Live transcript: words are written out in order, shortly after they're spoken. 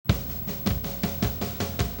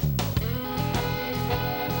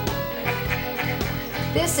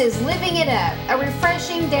This is Living It Up, a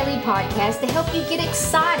refreshing daily podcast to help you get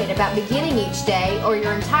excited about beginning each day or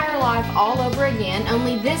your entire life all over again,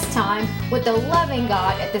 only this time with the loving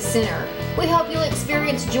God at the center. We hope you'll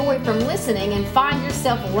experience joy from listening and find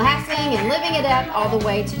yourself laughing and living it up all the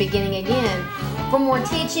way to beginning again. For more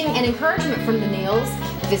teaching and encouragement from the Neils,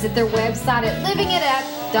 visit their website at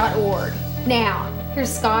livingitup.org. Now,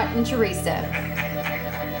 here's Scott and Teresa.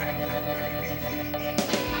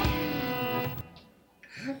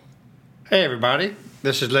 Hey everybody,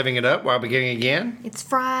 this is Living It Up while beginning again. It's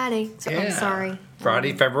Friday. I'm sorry.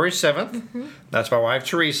 Friday, February 7th. Mm-hmm. That's my wife,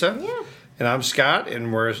 Teresa. Yeah. And I'm Scott,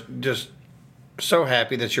 and we're just so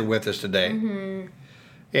happy that you're with us today. Mm-hmm.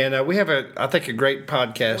 And we have, I think, a great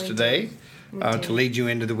podcast today to lead you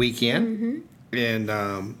into the weekend. Mm-hmm.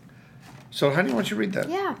 And so, honey, why don't you read that?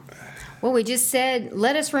 Yeah. Well, we just said,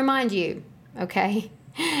 let us remind you, okay?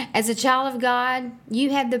 As a child of God, you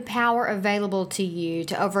have the power available to you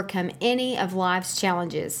to overcome any of life's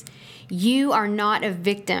challenges. You are not a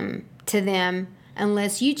victim to them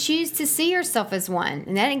unless you choose to see yourself as one.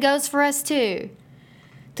 And that goes for us too.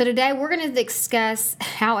 So today we're going to discuss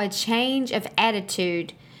how a change of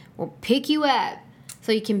attitude will pick you up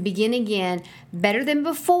so you can begin again better than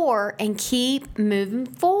before and keep moving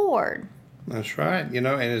forward. That's right. And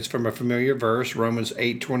it's from a familiar verse, Romans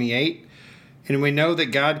 8:28. And we know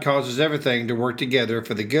that God causes everything to work together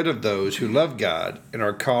for the good of those who love God and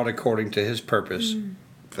are called according to His purpose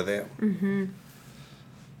for them. Mm-hmm.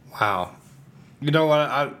 Wow. You know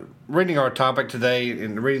what? Reading our topic today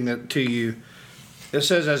and reading it to you, it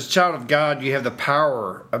says, as a child of God, you have the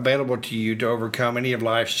power available to you to overcome any of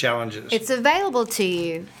life's challenges. It's available to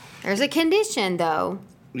you. There's a condition, though.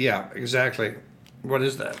 Yeah, exactly. What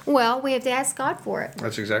is that? Well, we have to ask God for it.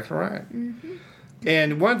 That's exactly right. Mm-hmm.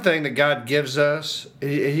 And one thing that God gives us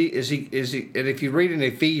and if you read in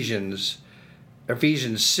Ephesians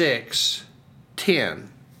 6:10,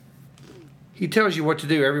 He tells you what to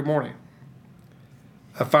do every morning.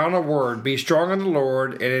 A final word: be strong in the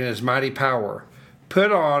Lord and in His mighty power.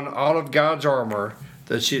 Put on all of God's armor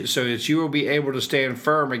so that you will be able to stand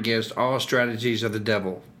firm against all strategies of the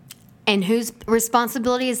devil. And whose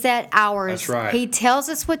responsibility is that? Ours. That's right. He tells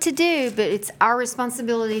us what to do, but it's our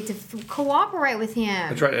responsibility to cooperate with Him.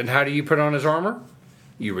 That's right. And how do you put on His armor?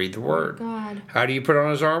 You read the Word. God. How do you put on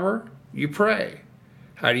His armor? You pray.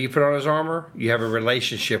 How do you put on His armor? You have a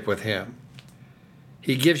relationship with Him.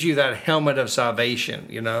 He gives you that helmet of salvation,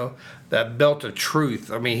 that belt of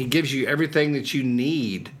truth. I mean, He gives you everything that you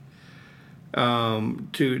need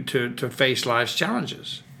to face life's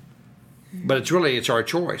challenges. But it's our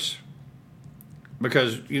choice.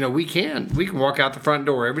 Because, we can walk out the front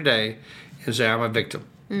door every day and say, I'm a victim.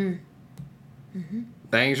 Mm-hmm.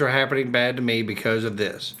 Things are happening bad to me because of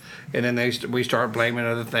this. And then we start blaming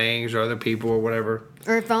other things or other people or whatever.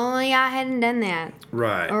 Or if only I hadn't done that.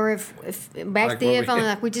 Right. Or if only,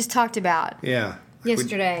 like we just talked about. Yeah.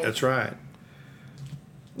 Yesterday. That's right.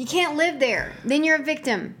 You can't live there. Then you're a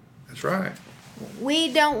victim. That's right.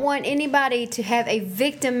 We don't want anybody to have a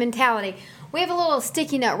victim mentality. We have a little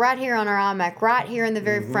sticky note right here on our iMac, right here in the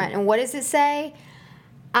very front. And what does it say?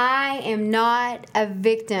 I am not a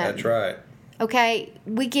victim. That's right. Okay,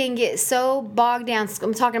 we can get so bogged down,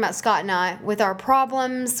 I'm talking about Scott and I, with our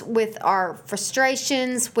problems, with our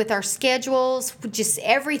frustrations, with our schedules, with just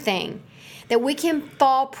everything, that we can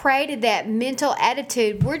fall prey to that mental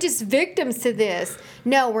attitude. We're just victims to this.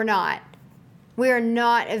 No, we're not. We are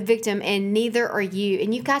not a victim, and neither are you.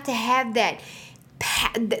 And you've got to have that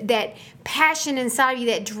passion inside of you,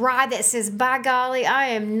 that drive that says, by golly, I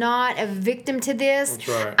am not a victim to this. That's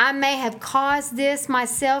right. I may have caused this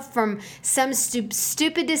myself from some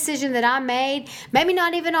stupid decision that I made, maybe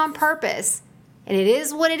not even on purpose. And it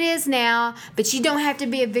is what it is now, but you don't have to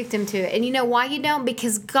be a victim to it. And you know why you don't?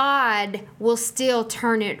 Because God will still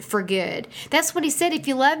turn it for good. That's what He said. If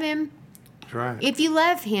you love Him, That's right. If you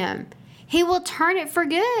love Him, He will turn it for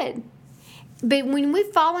good. But when we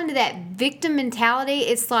fall into that victim mentality,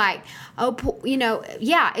 it's like,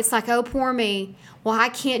 it's like, oh, poor me. Well, I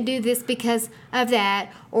can't do this because of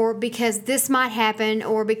that, or because this might happen,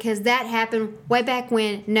 or because that happened way back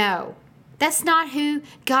when. No, that's not who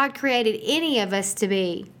God created any of us to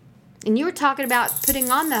be. And you were talking about putting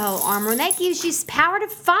on the whole armor, and that gives you power to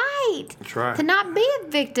fight. That's right. To not be a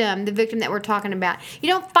victim, the victim that we're talking about. You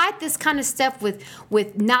don't fight this kind of stuff with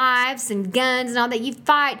knives and guns and all that. You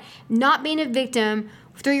fight not being a victim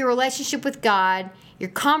through your relationship with God, your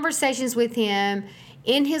conversations with Him,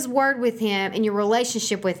 in His Word with Him, and your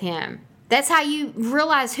relationship with Him. That's how you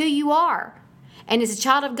realize who you are. And as a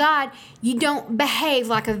child of God, you don't behave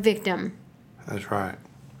like a victim. That's right.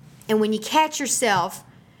 And when you catch yourself,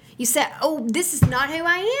 You say, oh, this is not who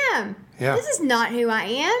I am. Yeah. This is not who I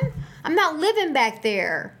am. I'm not living back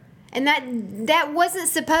there. And that wasn't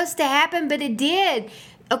supposed to happen, but it did.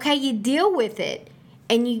 Okay, you deal with it.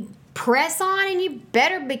 And you press on, and you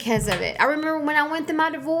better because of it. I remember when I went through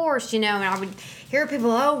my divorce, and I would hear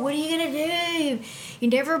people, oh, what are you going to do?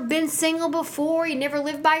 You've never been single before. You never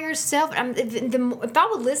lived by yourself. If I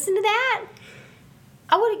would listen to that,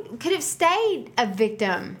 I could have stayed a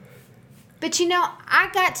victim. But I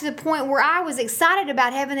got to the point where I was excited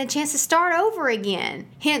about having a chance to start over again.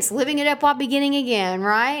 Hence, living it up while beginning again,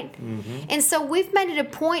 right? Mm-hmm. And so we've made it a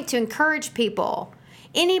point to encourage people.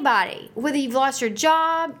 Anybody, whether you've lost your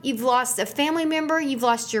job, you've lost a family member, you've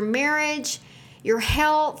lost your marriage, your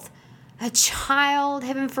health, a child,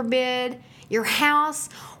 heaven forbid, your house,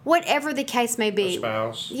 whatever the case may be. A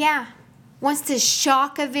spouse. Yeah. Once the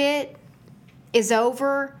shock of it is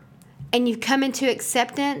over and you've come into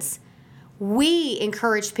acceptance, we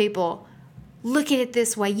encourage people, look at it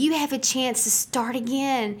this way. You have a chance to start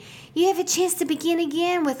again. You have a chance to begin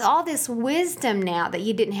again with all this wisdom now that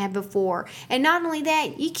you didn't have before. And not only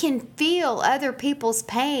that, you can feel other people's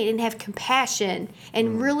pain and have compassion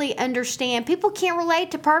and really understand. People can't relate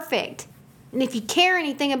to perfect. And if you care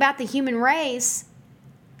anything about the human race,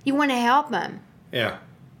 you want to help them. Yeah.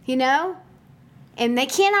 And they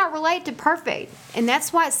cannot relate to perfect. And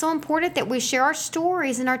that's why it's so important that we share our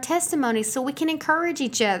stories and our testimonies so we can encourage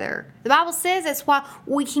each other. The Bible says that's why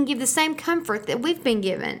we can give the same comfort that we've been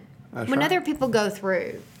given when other people go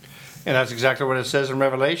through. And that's exactly what it says in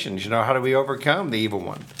Revelations. How do we overcome the evil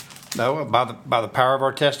one? No, by the power of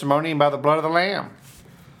our testimony and by the blood of the Lamb.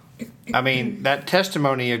 I mean, that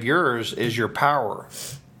testimony of yours is your power,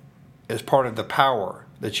 is part of the power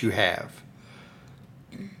that you have.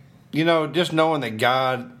 Just knowing that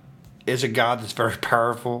God is a God that's very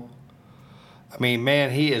powerful. I mean,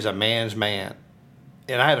 man, he is a man's man.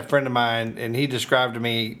 And I had a friend of mine, and he described to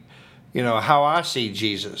me, how I see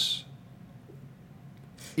Jesus.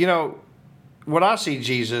 What I see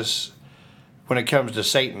Jesus when it comes to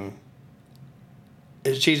Satan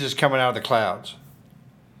is Jesus coming out of the clouds.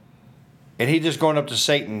 And he just going up to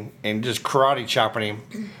Satan and just karate chopping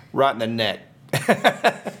him right in the neck.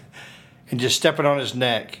 And just stepping on his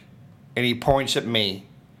neck. And he points at me.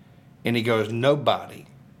 And he goes, nobody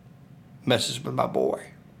messes with my boy.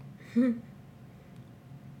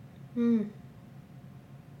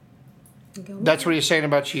 That's what he's saying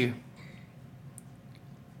about you.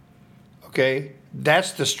 Okay?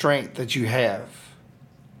 That's the strength that you have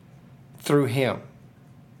through him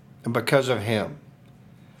and because of him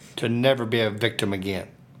to never be a victim again.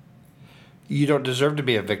 You don't deserve to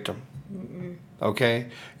be a victim. Okay?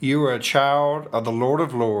 You are a child of the Lord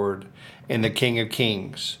of Lords and the King of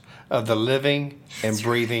Kings, of the living and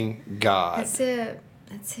breathing God. That's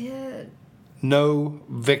it. No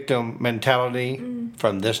victim mentality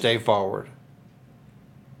from this day forward.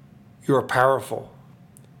 You are powerful.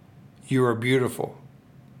 You are beautiful.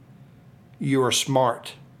 You are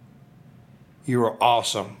smart. You are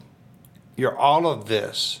awesome. You're all of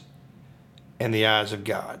this in the eyes of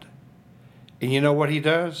God. And you know what he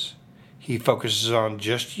does? He focuses on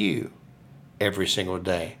just you every single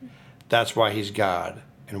day. That's why he's God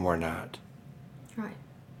and we're not. Right.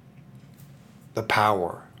 The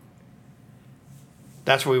power.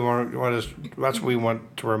 That's what we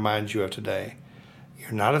want to remind you of today.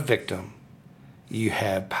 You're not a victim. You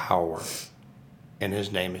have power. And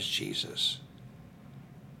his name is Jesus.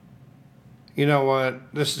 You know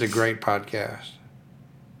what? This is a great podcast.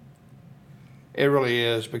 It really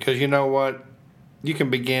is. Because you know what? You can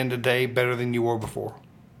begin today better than you were before.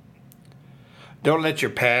 Don't let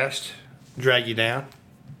your past drag you down.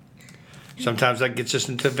 Sometimes that gets us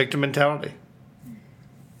into victim mentality.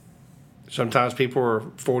 Sometimes people are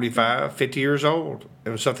 45, 50 years old.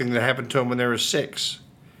 It was something that happened to them when they were 6.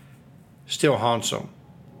 Still haunts them.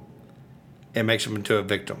 And makes them into a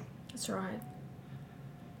victim. That's right.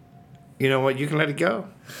 You know what? You can let it go.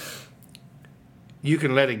 You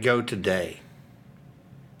can let it go today.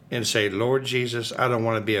 And say, Lord Jesus, I don't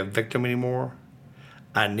want to be a victim anymore.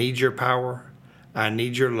 I need your power. I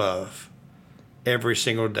need your love every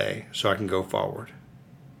single day so I can go forward.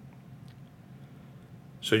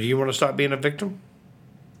 So do you want to stop being a victim?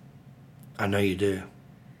 I know you do.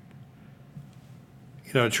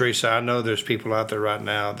 Teresa, I know there's people out there right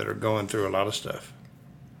now that are going through a lot of stuff.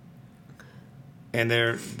 And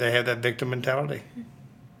they have that victim mentality.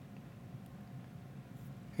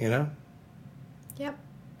 Yep.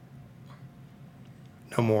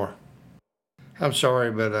 No more. I'm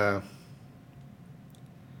sorry, but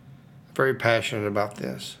very passionate about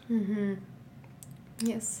this. Mm-hmm.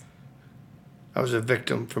 Yes. I was a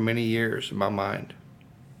victim for many years in my mind.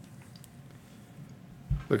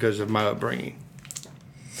 because of my upbringing.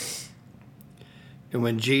 And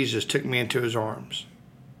when Jesus took me into his arms,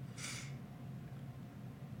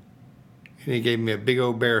 and he gave me a big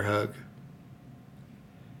old bear hug,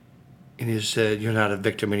 and he said, "You're not a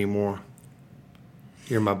victim anymore.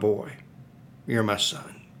 You're my boy. You're my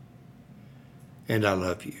son. And I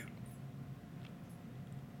love you."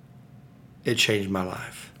 It changed my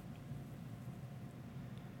life.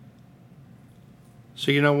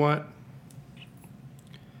 So you know what?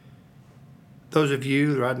 Those of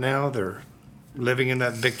you right now that are living in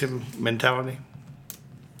that victim mentality,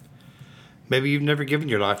 maybe you've never given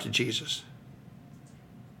your life to Jesus.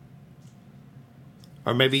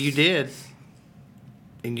 Or maybe you did,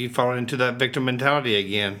 and you've fallen into that victim mentality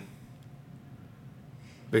again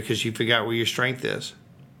because you forgot where your strength is.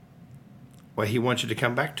 Well, he wants you to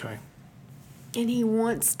come back to him. And he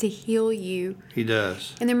wants to heal you. He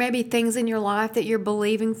does. And there may be things in your life that you're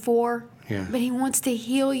believing for, Yeah. but he wants to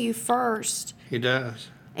heal you first. He does.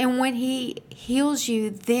 And when he heals you,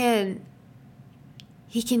 then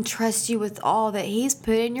he can trust you with all that he's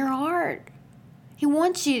put in your heart. He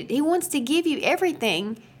wants to give you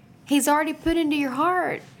everything he's already put into your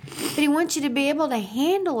heart. But he wants you to be able to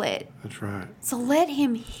handle it. That's right. So let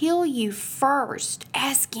him heal you first.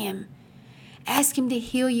 Ask him. Ask him to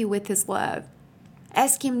heal you with his love.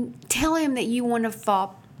 Tell him that you want to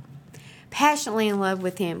fall passionately in love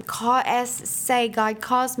with him. Say, "God,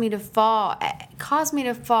 cause me to fall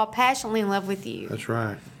passionately in love with you." That's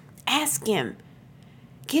right. Ask him.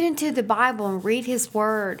 Get into the Bible and read his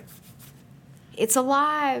word. It's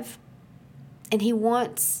alive. And he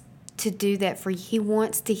wants to do that for you. He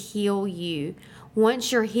wants to heal you.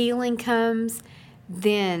 Once your healing comes,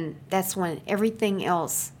 then that's when everything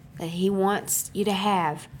else that he wants you to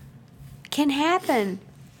have can happen.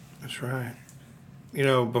 That's right. You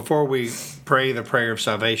know, before we pray the prayer of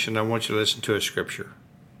salvation, I want you to listen to a scripture.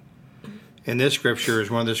 And this scripture is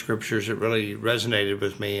one of the scriptures that really resonated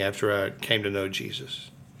with me after I came to know Jesus.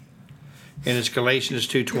 And it's Galatians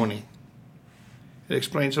 2:20. It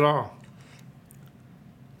explains it all.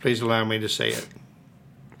 Please allow me to say it.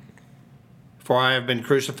 "For I have been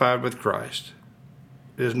crucified with Christ.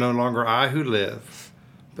 It is no longer I who live,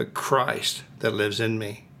 but Christ that lives in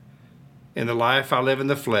me. In the life I live in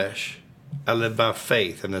the flesh, I live by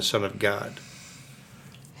faith in the Son of God,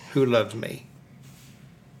 who loved me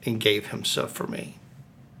and gave himself for me."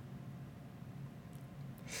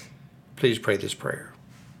 Please pray this prayer.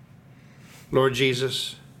 Lord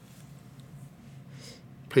Jesus,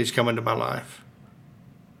 please come into my life.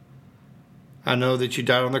 I know that you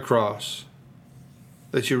died on the cross,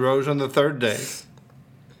 that you rose on the third day,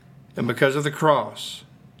 and because of the cross,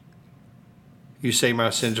 you say my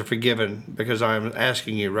sins are forgiven, because I am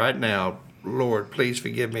asking you right now, Lord, please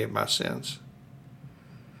forgive me of my sins.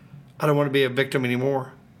 I don't want to be a victim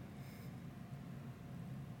anymore.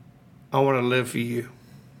 I want to live for you.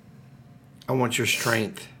 I want your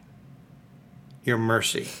strength, your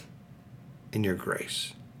mercy, and your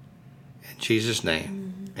grace. In Jesus'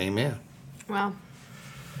 name, amen. Wow.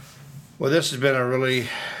 Well, this has been a really,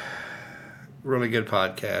 really good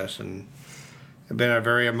podcast, and it's been a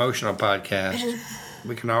very emotional podcast.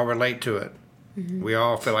 We can all relate to it. Mm-hmm. We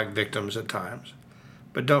all feel like victims at times.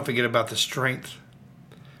 But don't forget about the strength.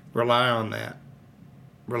 Rely on that.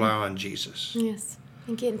 Rely on Jesus. Yes.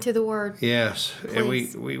 And get into the Word. Yes.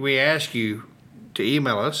 Please. And we ask you to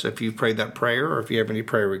email us if you prayed that prayer, or if you have any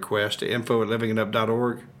prayer requests, to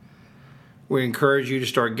info@livingitup.org. We encourage you to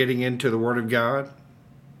start getting into the Word of God.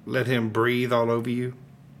 Let him breathe all over you.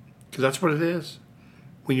 Because that's what it is.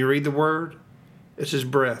 When you read the Word, it's his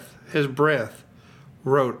breath. His breath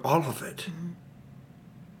wrote all of it. Mm-hmm.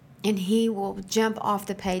 And he will jump off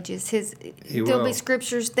the pages. There'll be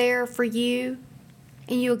scriptures there for you,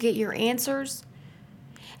 and you'll get your answers.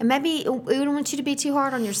 And maybe we don't want you to be too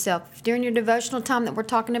hard on yourself. During your devotional time that we're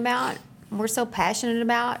talking about, we're so passionate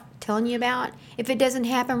about, telling you about, if it doesn't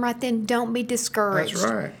happen right then, don't be discouraged. That's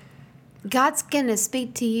right. God's going to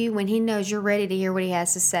speak to you when he knows you're ready to hear what he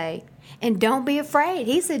has to say. And don't be afraid.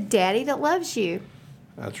 He's a daddy that loves you.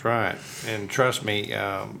 That's right. And trust me,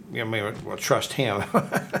 trust him.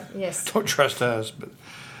 Yes. Don't trust us,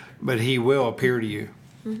 but he will appear to you.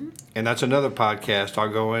 Mm-hmm. And that's another podcast. I'll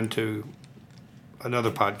go into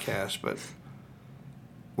another podcast, but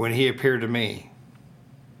when he appeared to me.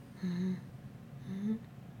 Mm-hmm. Mm-hmm.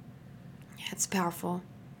 It's powerful.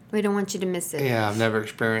 We don't want you to miss it. Yeah, I've never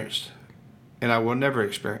experienced, and I will never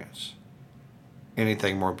experience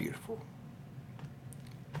anything more beautiful.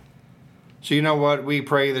 So you know what? We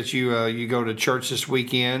pray that you go to church this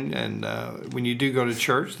weekend, and when you do go to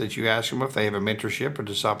church, that you ask them if they have a mentorship or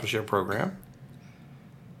discipleship program.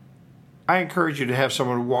 I encourage you to have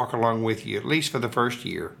someone walk along with you, at least for the first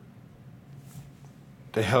year,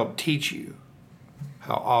 to help teach you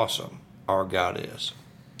how awesome our God is.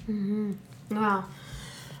 Wow.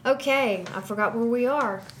 Okay, I forgot where we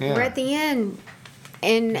are. Yeah. We're at the end.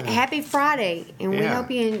 And happy Friday. And we Yeah. hope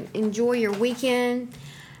you enjoy your weekend.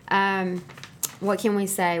 What can we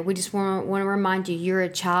say? We just want to remind you, you're a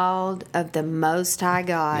child of the Most High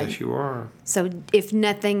God. Yes, you are. So if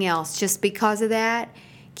nothing else, just because of that,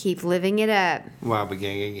 keep living it up. While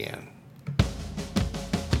beginning again.